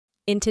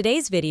In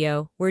today's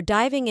video, we're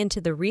diving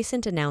into the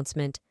recent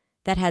announcement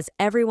that has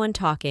everyone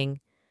talking,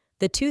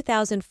 the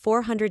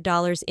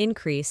 $2,400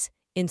 increase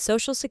in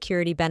Social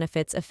Security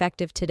benefits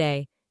effective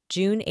today,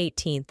 June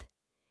 18th.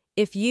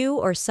 If you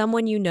or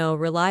someone you know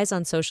relies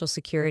on Social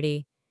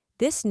Security,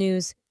 this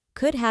news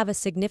could have a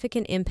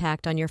significant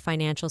impact on your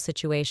financial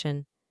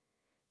situation.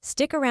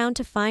 Stick around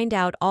to find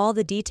out all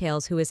the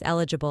details: who is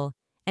eligible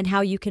and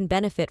how you can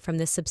benefit from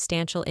this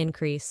substantial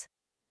increase.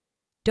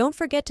 Don't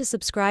forget to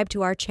subscribe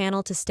to our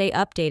channel to stay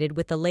updated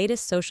with the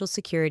latest Social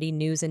Security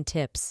news and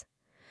tips.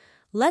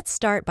 Let's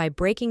start by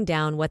breaking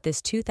down what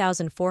this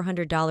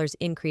 $2,400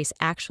 increase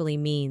actually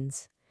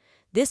means.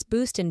 This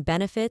boost in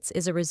benefits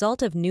is a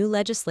result of new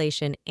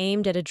legislation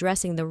aimed at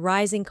addressing the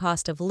rising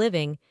cost of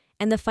living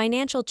and the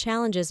financial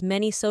challenges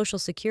many Social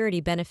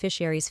Security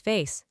beneficiaries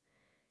face.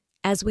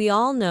 As we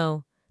all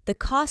know, the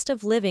cost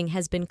of living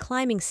has been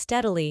climbing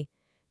steadily,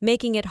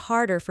 making it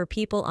harder for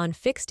people on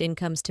fixed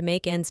incomes to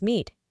make ends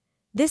meet.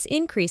 This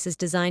increase is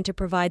designed to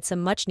provide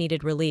some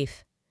much-needed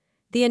relief.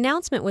 The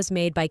announcement was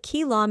made by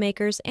key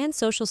lawmakers and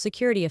Social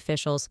Security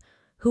officials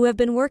who have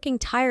been working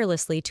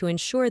tirelessly to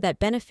ensure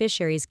that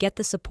beneficiaries get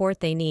the support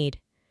they need.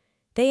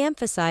 They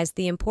emphasized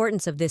the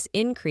importance of this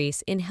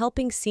increase in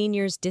helping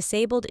seniors,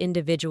 disabled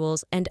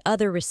individuals, and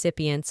other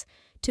recipients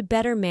to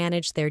better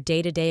manage their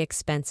day-to-day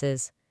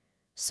expenses.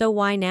 So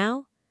why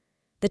now?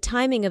 The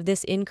timing of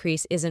this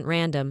increase isn't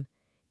random.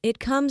 It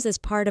comes as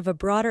part of a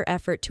broader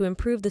effort to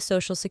improve the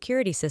Social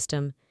Security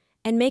system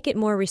and make it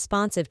more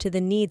responsive to the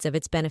needs of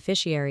its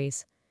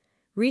beneficiaries.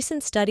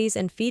 Recent studies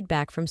and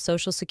feedback from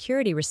Social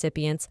Security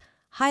recipients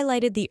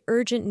highlighted the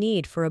urgent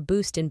need for a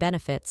boost in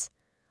benefits.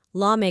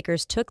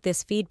 Lawmakers took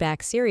this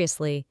feedback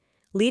seriously,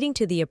 leading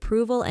to the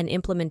approval and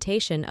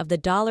implementation of the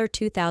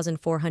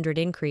 $2,400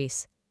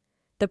 increase.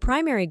 The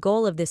primary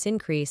goal of this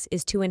increase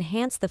is to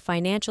enhance the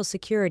financial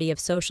security of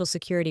Social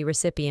Security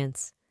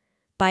recipients.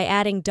 By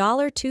adding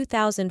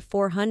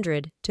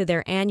 $2,400 to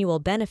their annual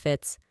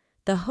benefits,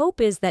 the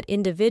hope is that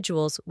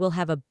individuals will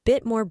have a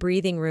bit more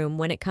breathing room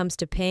when it comes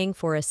to paying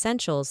for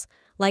essentials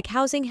like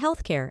housing,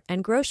 healthcare,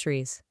 and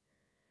groceries.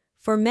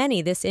 For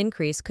many, this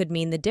increase could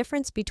mean the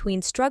difference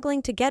between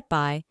struggling to get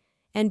by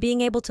and being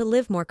able to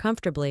live more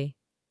comfortably.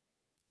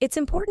 It's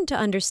important to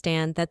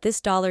understand that this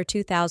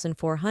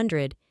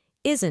 $2,400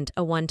 isn't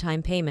a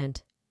one-time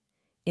payment.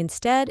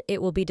 Instead,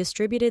 it will be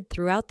distributed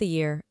throughout the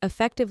year,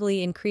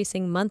 effectively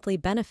increasing monthly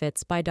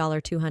benefits by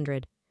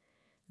 $200.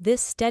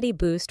 This steady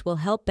boost will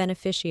help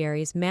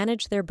beneficiaries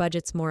manage their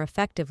budgets more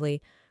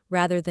effectively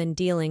rather than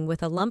dealing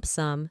with a lump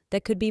sum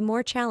that could be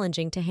more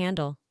challenging to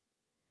handle.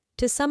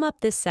 To sum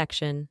up this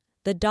section,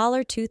 the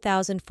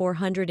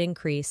 $2,400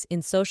 increase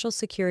in Social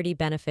Security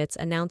benefits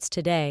announced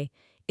today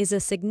is a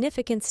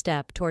significant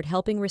step toward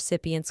helping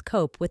recipients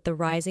cope with the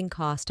rising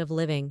cost of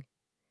living.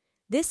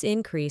 This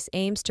increase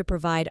aims to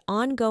provide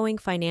ongoing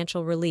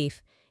financial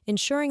relief,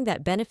 ensuring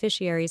that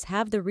beneficiaries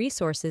have the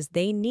resources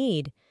they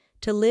need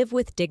to live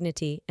with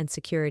dignity and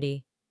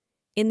security.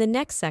 In the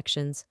next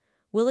sections,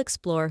 we'll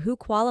explore who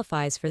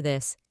qualifies for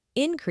this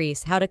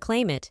increase, how to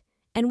claim it,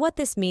 and what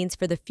this means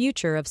for the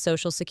future of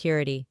Social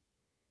Security.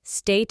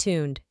 Stay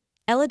tuned.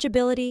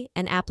 Eligibility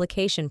and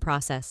application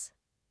process.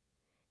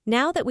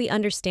 Now that we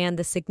understand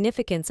the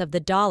significance of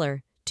the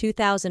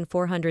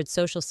 $2,400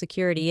 Social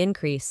Security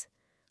increase,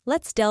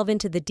 let's delve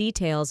into the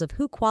details of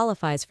who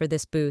qualifies for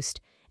this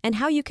boost and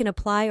how you can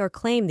apply or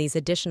claim these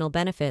additional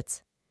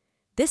benefits.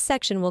 This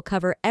section will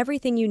cover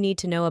everything you need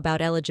to know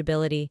about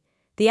eligibility,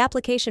 the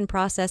application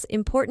process,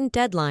 important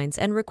deadlines,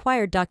 and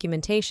required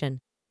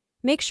documentation.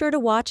 Make sure to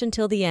watch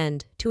until the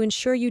end to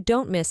ensure you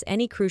don't miss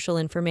any crucial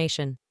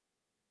information.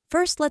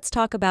 First, let's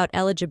talk about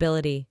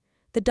eligibility.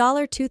 The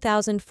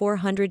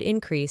 $2,400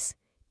 increase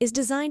is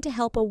designed to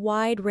help a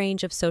wide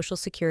range of Social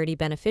Security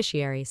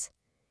beneficiaries.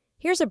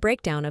 Here's a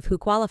breakdown of who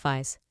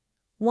qualifies.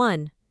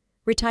 1.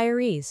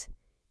 Retirees.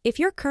 If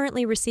you're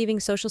currently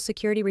receiving Social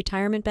Security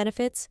retirement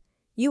benefits,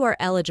 you are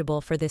eligible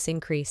for this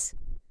increase.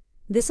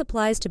 This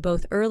applies to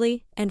both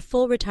early and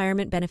full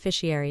retirement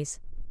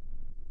beneficiaries.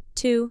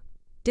 2.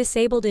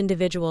 Disabled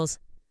individuals.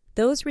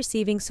 Those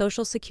receiving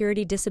Social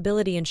Security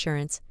Disability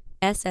Insurance,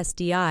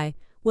 SSDI,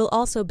 will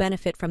also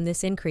benefit from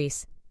this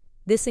increase.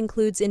 This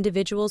includes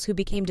individuals who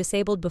became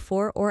disabled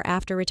before or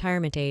after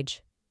retirement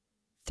age.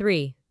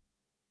 3.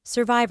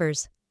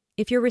 Survivors.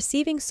 If you're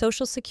receiving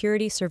Social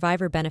Security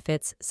survivor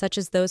benefits, such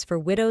as those for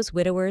widows,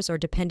 widowers, or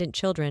dependent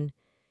children,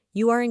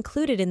 you are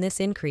included in this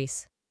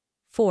increase.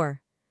 4.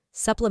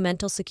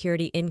 Supplemental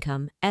Security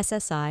Income,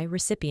 SSI,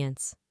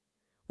 recipients.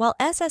 While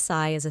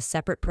SSI is a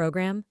separate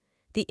program,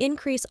 the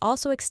increase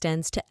also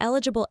extends to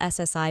eligible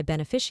SSI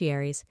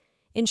beneficiaries,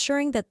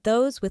 ensuring that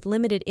those with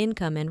limited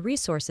income and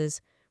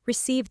resources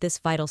receive this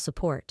vital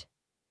support.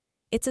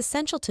 It's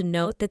essential to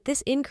note that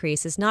this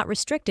increase is not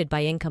restricted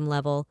by income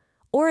level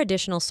or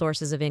additional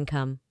sources of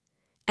income.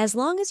 As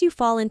long as you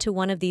fall into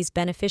one of these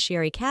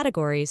beneficiary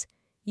categories,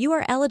 you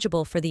are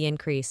eligible for the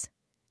increase.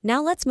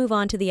 Now let's move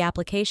on to the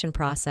application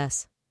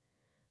process.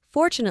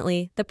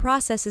 Fortunately, the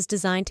process is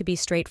designed to be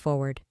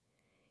straightforward.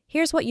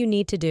 Here's what you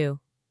need to do.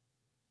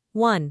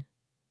 1.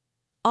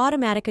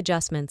 Automatic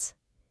adjustments.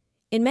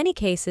 In many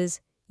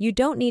cases, you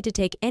don't need to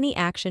take any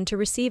action to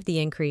receive the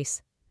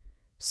increase.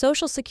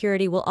 Social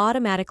Security will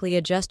automatically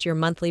adjust your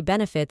monthly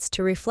benefits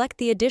to reflect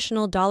the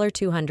additional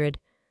 $200,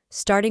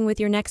 starting with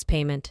your next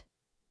payment.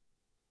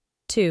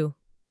 2.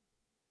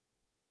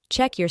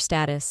 Check your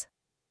status.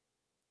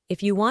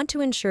 If you want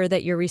to ensure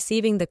that you're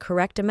receiving the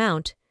correct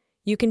amount,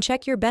 you can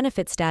check your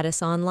benefit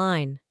status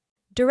online.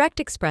 Direct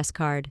Express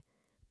Card.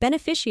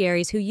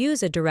 Beneficiaries who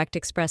use a Direct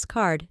Express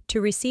card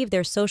to receive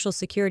their Social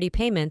Security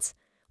payments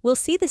will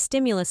see the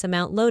stimulus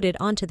amount loaded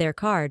onto their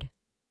card.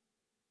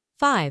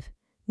 5.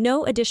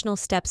 No additional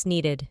steps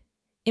needed.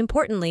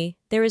 Importantly,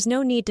 there is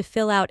no need to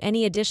fill out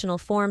any additional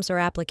forms or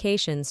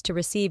applications to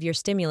receive your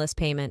stimulus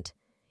payment.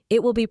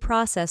 It will be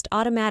processed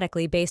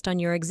automatically based on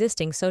your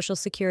existing Social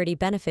Security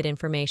benefit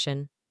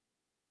information.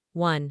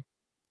 1.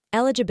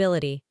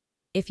 Eligibility.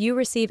 If you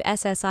receive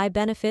SSI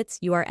benefits,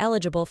 you are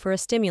eligible for a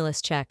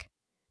stimulus check.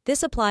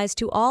 This applies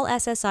to all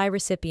SSI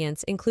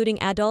recipients,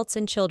 including adults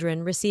and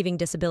children receiving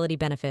disability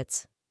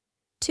benefits.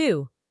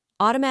 2.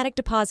 Automatic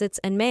deposits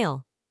and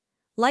mail.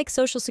 Like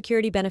Social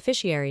Security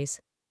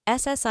beneficiaries,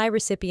 SSI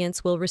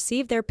recipients will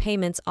receive their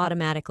payments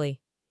automatically.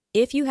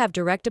 If you have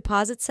direct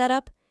deposit set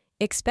up,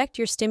 expect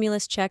your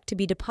stimulus check to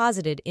be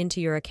deposited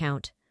into your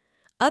account.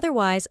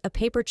 Otherwise, a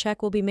paper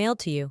check will be mailed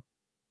to you.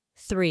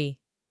 3.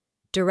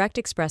 Direct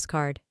Express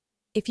Card.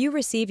 If you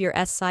receive your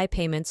SSI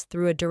payments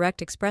through a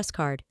Direct Express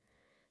card,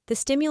 the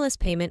stimulus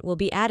payment will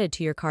be added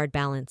to your card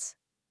balance.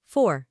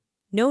 4.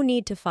 No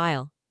need to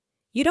file.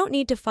 You don't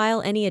need to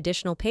file any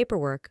additional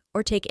paperwork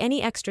or take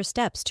any extra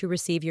steps to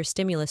receive your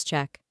stimulus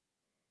check.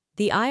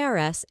 The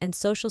IRS and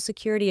Social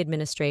Security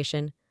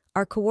Administration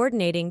are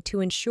coordinating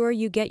to ensure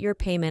you get your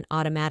payment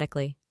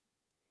automatically.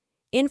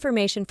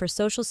 Information for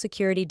Social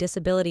Security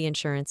Disability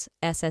Insurance,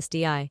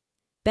 SSDI.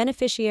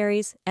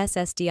 Beneficiaries,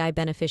 SSDI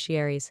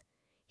beneficiaries.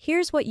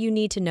 Here's what you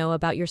need to know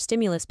about your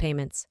stimulus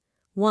payments.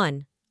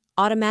 1.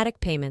 Automatic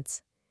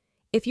payments.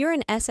 If you're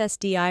an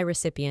SSDI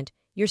recipient,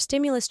 your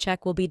stimulus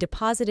check will be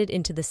deposited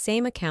into the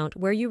same account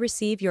where you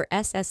receive your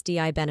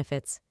SSDI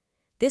benefits.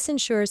 This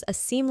ensures a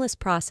seamless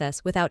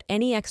process without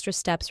any extra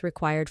steps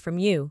required from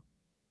you.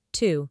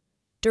 2.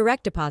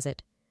 Direct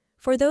deposit.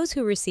 For those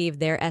who receive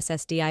their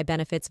SSDI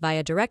benefits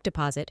via direct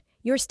deposit,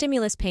 your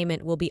stimulus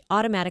payment will be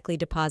automatically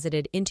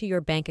deposited into your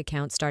bank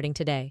account starting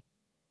today.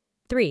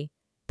 3.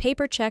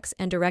 Paper checks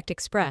and Direct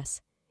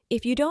Express.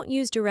 If you don't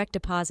use direct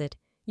deposit,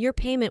 your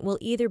payment will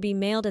either be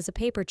mailed as a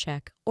paper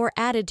check or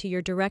added to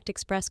your Direct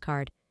Express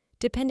card,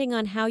 depending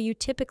on how you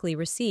typically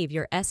receive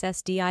your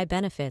SSDI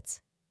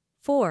benefits.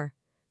 4.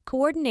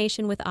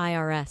 Coordination with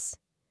IRS.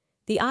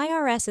 The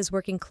IRS is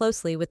working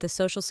closely with the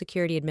Social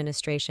Security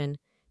Administration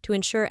to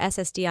ensure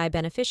SSDI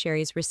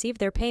beneficiaries receive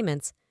their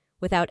payments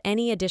without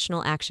any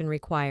additional action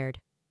required.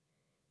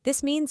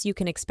 This means you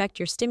can expect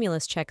your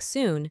stimulus check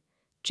soon,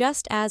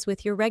 just as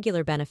with your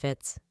regular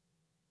benefits.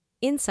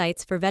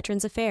 Insights for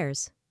Veterans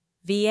Affairs.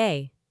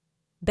 VA.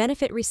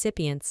 Benefit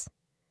recipients.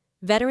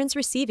 Veterans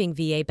receiving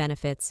VA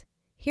benefits.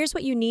 Here's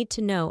what you need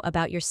to know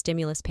about your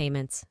stimulus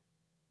payments.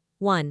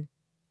 1.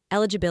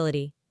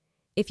 Eligibility.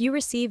 If you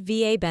receive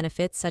VA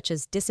benefits such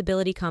as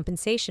disability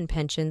compensation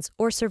pensions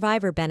or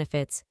survivor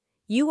benefits,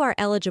 you are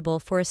eligible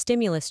for a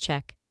stimulus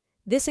check.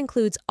 This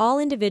includes all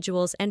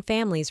individuals and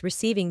families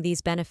receiving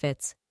these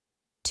benefits.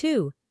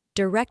 2.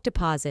 Direct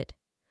deposit.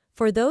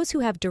 For those who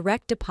have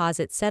direct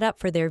deposit set up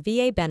for their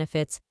VA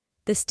benefits,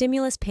 the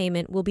stimulus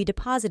payment will be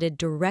deposited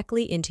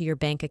directly into your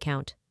bank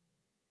account.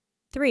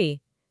 3.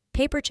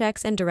 Paper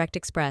checks and Direct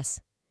Express.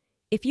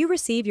 If you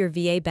receive your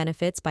VA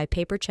benefits by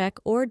paper check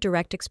or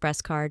Direct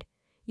Express card,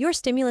 your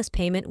stimulus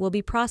payment will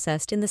be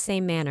processed in the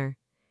same manner.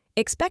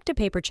 Expect a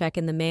paper check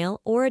in the mail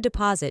or a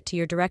deposit to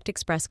your Direct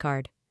Express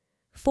card.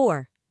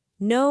 4.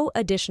 No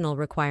additional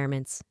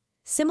requirements.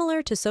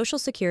 Similar to Social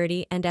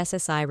Security and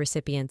SSI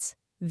recipients,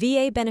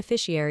 VA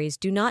beneficiaries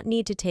do not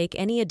need to take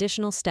any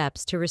additional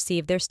steps to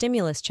receive their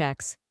stimulus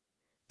checks.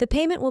 The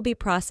payment will be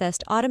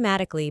processed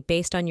automatically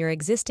based on your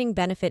existing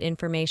benefit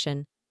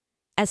information.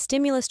 As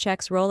stimulus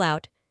checks roll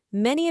out,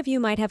 many of you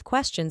might have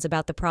questions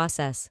about the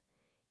process.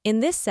 In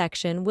this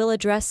section, we'll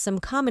address some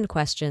common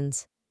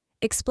questions,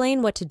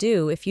 explain what to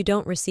do if you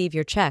don't receive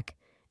your check,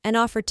 and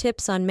offer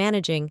tips on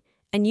managing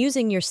and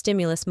using your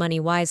stimulus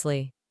money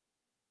wisely.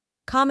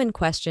 Common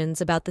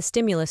questions about the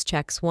stimulus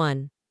checks.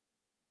 1.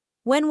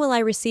 When will I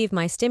receive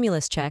my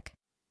stimulus check?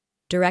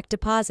 Direct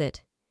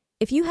deposit.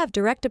 If you have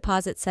direct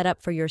deposit set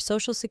up for your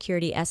Social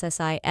Security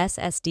SSI,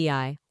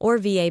 SSDI, or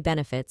VA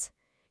benefits,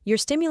 your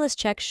stimulus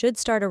check should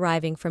start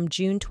arriving from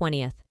June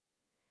 20th.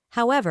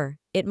 However,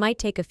 it might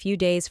take a few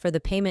days for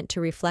the payment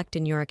to reflect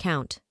in your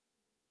account.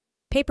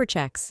 Paper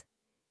checks.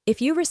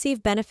 If you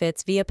receive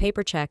benefits via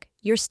paper check,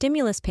 your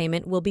stimulus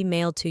payment will be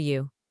mailed to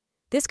you.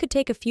 This could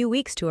take a few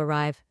weeks to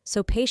arrive,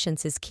 so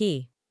patience is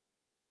key.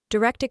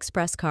 Direct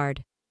Express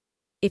card.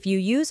 If you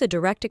use a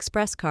Direct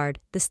Express card,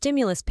 the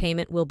stimulus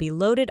payment will be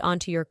loaded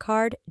onto your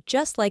card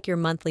just like your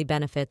monthly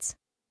benefits.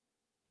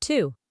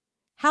 2.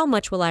 How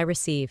much will I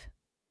receive?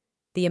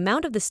 The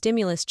amount of the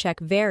stimulus check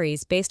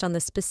varies based on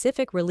the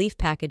specific relief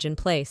package in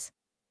place.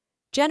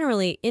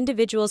 Generally,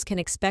 individuals can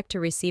expect to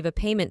receive a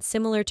payment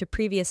similar to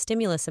previous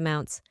stimulus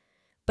amounts,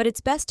 but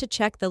it's best to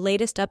check the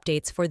latest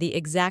updates for the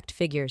exact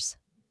figures.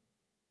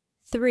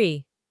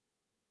 3.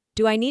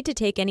 Do I need to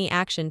take any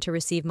action to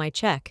receive my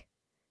check?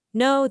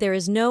 No, there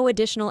is no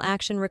additional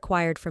action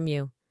required from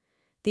you.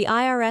 The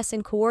IRS,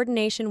 in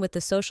coordination with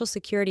the Social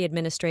Security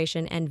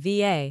Administration and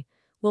VA,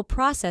 will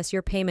process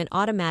your payment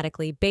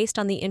automatically based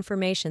on the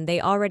information they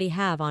already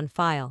have on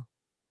file.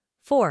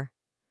 4.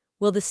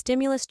 Will the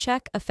stimulus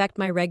check affect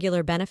my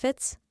regular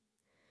benefits?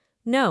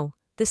 No,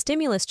 the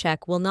stimulus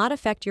check will not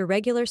affect your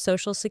regular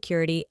Social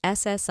Security,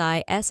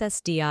 SSI,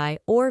 SSDI,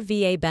 or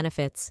VA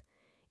benefits.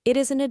 It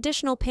is an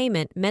additional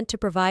payment meant to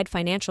provide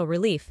financial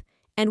relief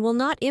and will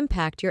not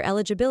impact your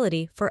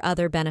eligibility for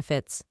other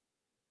benefits.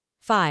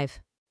 5.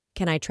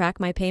 Can I track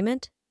my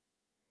payment?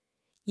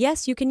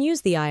 Yes, you can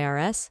use the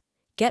IRS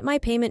Get My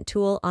Payment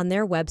tool on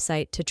their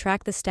website to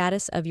track the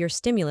status of your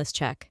stimulus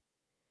check.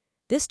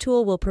 This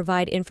tool will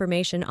provide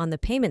information on the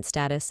payment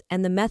status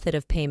and the method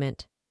of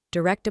payment,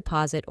 direct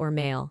deposit or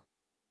mail.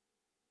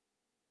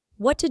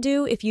 What to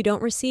do if you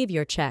don't receive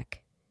your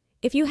check?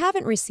 If you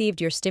haven't received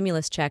your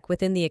stimulus check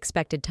within the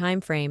expected time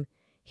frame,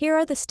 here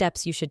are the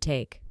steps you should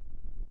take.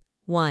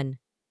 1.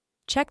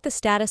 Check the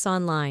status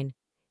online.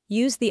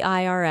 Use the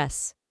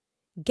IRS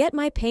Get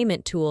My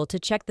Payment tool to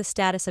check the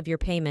status of your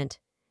payment.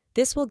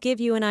 This will give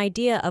you an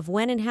idea of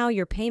when and how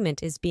your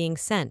payment is being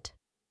sent.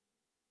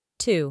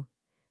 2.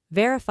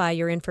 Verify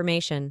your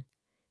information.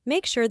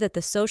 Make sure that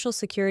the Social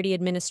Security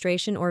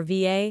Administration or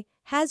VA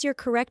has your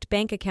correct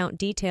bank account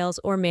details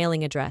or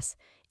mailing address.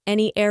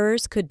 Any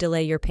errors could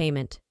delay your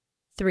payment.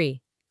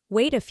 3.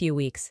 Wait a few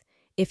weeks.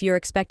 If you're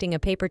expecting a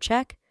paper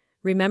check,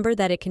 remember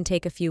that it can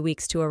take a few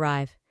weeks to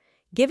arrive.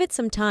 Give it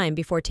some time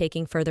before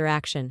taking further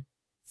action.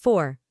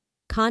 4.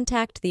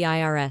 Contact the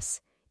IRS.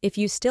 If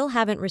you still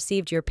haven't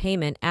received your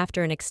payment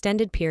after an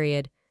extended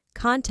period,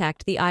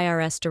 contact the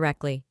IRS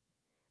directly.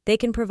 They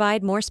can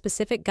provide more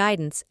specific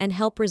guidance and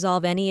help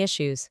resolve any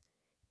issues.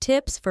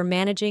 Tips for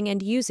managing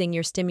and using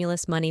your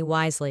stimulus money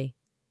wisely.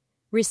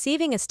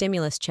 Receiving a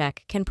stimulus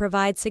check can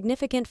provide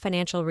significant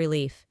financial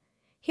relief.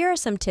 Here are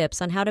some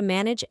tips on how to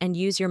manage and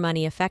use your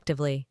money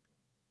effectively.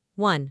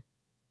 1.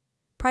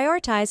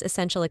 Prioritize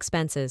essential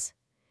expenses.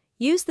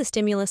 Use the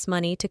stimulus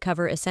money to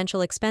cover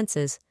essential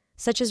expenses,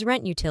 such as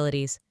rent,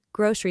 utilities,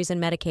 groceries,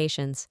 and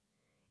medications.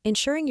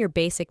 Ensuring your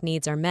basic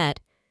needs are met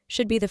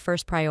should be the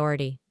first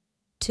priority.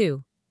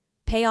 2.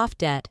 Pay off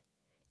debt.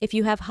 If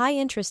you have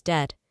high-interest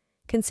debt,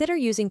 consider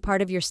using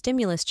part of your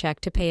stimulus check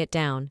to pay it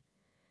down.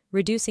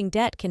 Reducing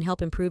debt can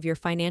help improve your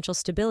financial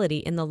stability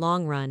in the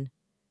long run.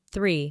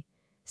 3.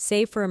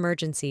 Save for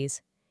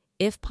emergencies.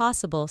 If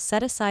possible,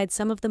 set aside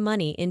some of the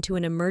money into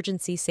an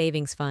emergency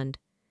savings fund.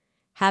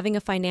 Having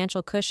a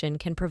financial cushion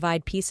can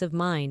provide peace of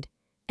mind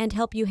and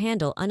help you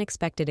handle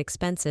unexpected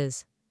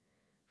expenses.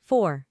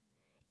 4.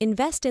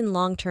 Invest in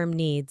long-term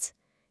needs.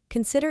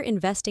 Consider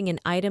investing in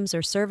items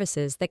or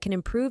services that can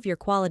improve your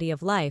quality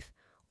of life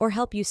or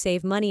help you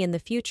save money in the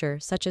future,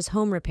 such as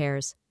home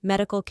repairs,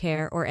 medical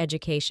care, or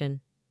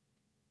education.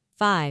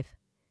 5.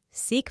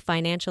 Seek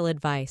financial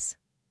advice.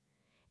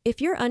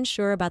 If you're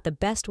unsure about the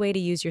best way to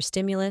use your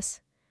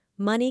stimulus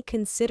money,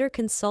 consider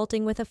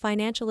consulting with a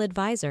financial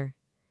advisor.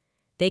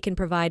 They can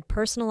provide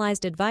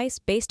personalized advice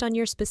based on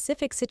your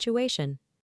specific situation.